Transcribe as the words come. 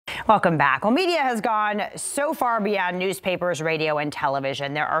Welcome back. Well, media has gone so far beyond newspapers, radio, and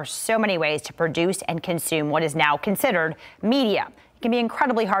television. There are so many ways to produce and consume what is now considered media. It can be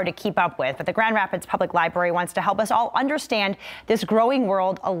incredibly hard to keep up with, but the Grand Rapids Public Library wants to help us all understand this growing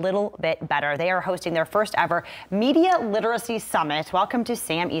world a little bit better. They are hosting their first ever Media Literacy Summit. Welcome to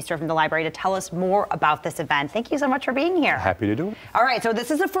Sam Easter from the library to tell us more about this event. Thank you so much for being here. Happy to do it. All right, so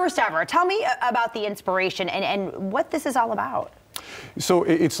this is the first ever. Tell me about the inspiration and what this is all about. So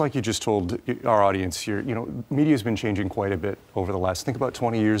it's like you just told our audience here, media has been changing quite a bit over the last, think about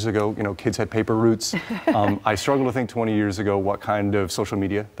 20 years ago, kids had paper routes. I struggle to think 20 years ago what kind of social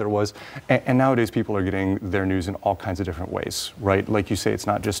media there was. And nowadays people are getting their news in all kinds of different ways, right? Like you say, it's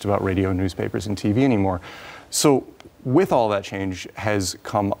not just about radio, newspapers, and TV anymore. So with all that change has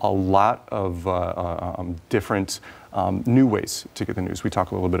come a lot of different new ways to get the news. We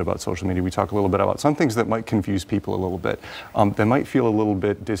talk a little bit about social media. We talk a little bit about some things that might confuse people a little bit. That might feel a little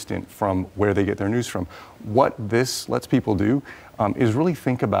bit distant from where they get their news from. What this lets people do is really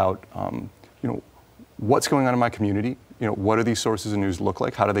think about, what's going on in my community. What do these sources of news look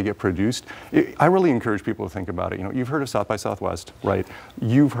like? How do they get produced? I really encourage people to think about it. You've heard of South by Southwest, right?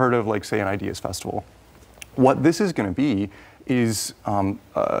 You've heard of, like, say, an Ideas Festival. What this is going to be is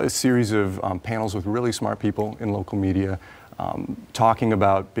a series of panels with really smart people in local media talking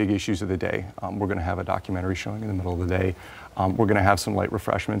about big issues of the day. We're going to have a documentary showing in the middle of the day. We're going to have some light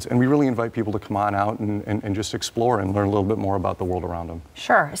refreshments, and we really invite people to come on out and just explore and learn a little bit more about the world around them.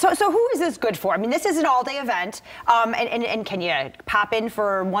 Sure. So who is this good for? I mean, this is an all-day event, and can you pop in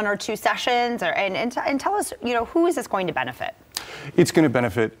for 1 or 2 sessions, and tell us, who is this going to benefit? It's going to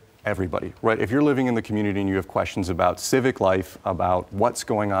benefit everybody, right? If you're living in the community and you have questions about civic life, about what's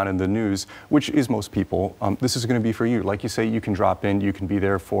going on in the news, which is most people, this is going to be for you. Like you say, you can drop in, you can be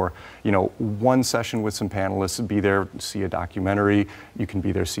there for, 1 session with some panelists, be there, see a documentary, you can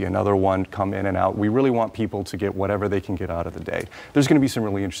be there, see another one, come in and out. We really want people to get whatever they can get out of the day. There's going to be some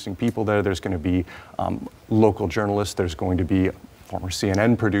really interesting people there. There's going to be local journalists. There's going to be former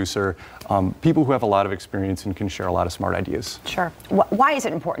CNN producer, people who have a lot of experience and can share a lot of smart ideas. Sure. Why is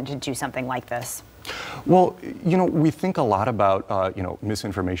it important to do something like this? Well, we think a lot about,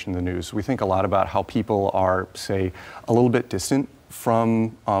 misinformation in the news. We think a lot about how people are, say, a little bit distant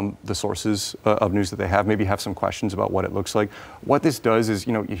from the sources of news that they have, maybe have some questions about what it looks like. What this does is,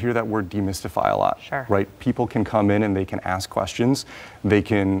 you hear that word demystify a lot, sure, right? People can come in and they can ask questions, they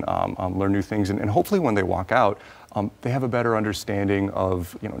can learn new things, and hopefully when they walk out, they have a better understanding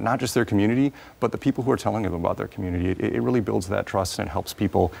of, not just their community, but the people who are telling them about their community. It really builds that trust and helps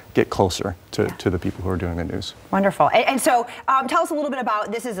people get closer to the people who are doing the news. Wonderful. And so tell us a little bit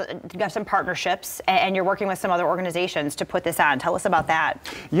about, you have some partnerships, and you're working with some other organizations to put this on. Tell us about that.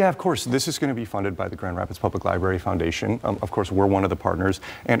 Yeah, of course. This is going to be funded by the Grand Rapids Public Library Foundation. Of course, we're one of the partners,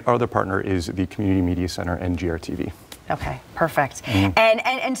 and our other partner is the Community Media Center and GRTV. Okay, perfect. Mm-hmm.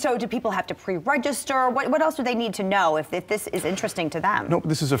 And so do people have to pre-register? What else do they need to know if this is interesting to them? No,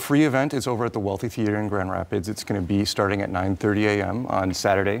 this is a free event. It's over at the Wealthy Theater in Grand Rapids. It's going to be starting at 9:30 a.m. on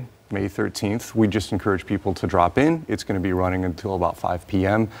Saturday, May 13th. We just encourage people to drop in. It's going to be running until about 5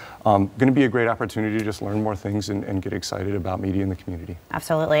 p.m. Going to be a great opportunity to just learn more things and get excited about media in the community.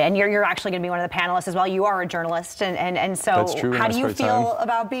 Absolutely. And you're actually going to be one of the panelists as well. You are a journalist, and so that's true, how do you feel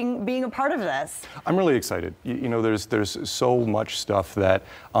about being a part of this? I'm really excited. There's so much stuff that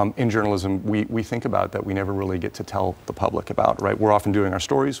in journalism we think about that we never really get to tell the public about, right? We're often doing our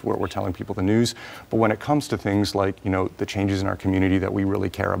stories, we're telling people the news, but when it comes to things like, the changes in our community that we really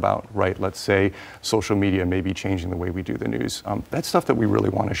care about, right? Let's say social media may be changing the way we do the news. That's stuff that we really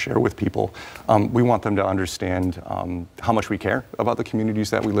want to share with people. We want them to understand how much we care about the communities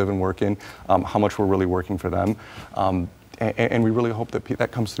that we live and work in, how much we're really working for them. And we really hope that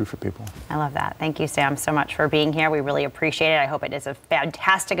that comes through for people. I love that. Thank you, Sam, so much for being here. We really appreciate it. I hope it is a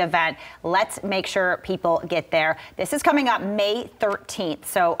fantastic event. Let's make sure people get there. This is coming up May 13th,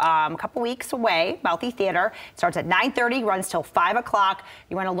 so a couple weeks away. Wealthy Theater. It starts at 9:30, runs till 5 o'clock.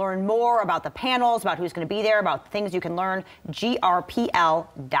 You want to learn more about the panels, about who's going to be there, about things you can learn, grpl.org.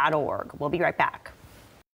 We'll be right back.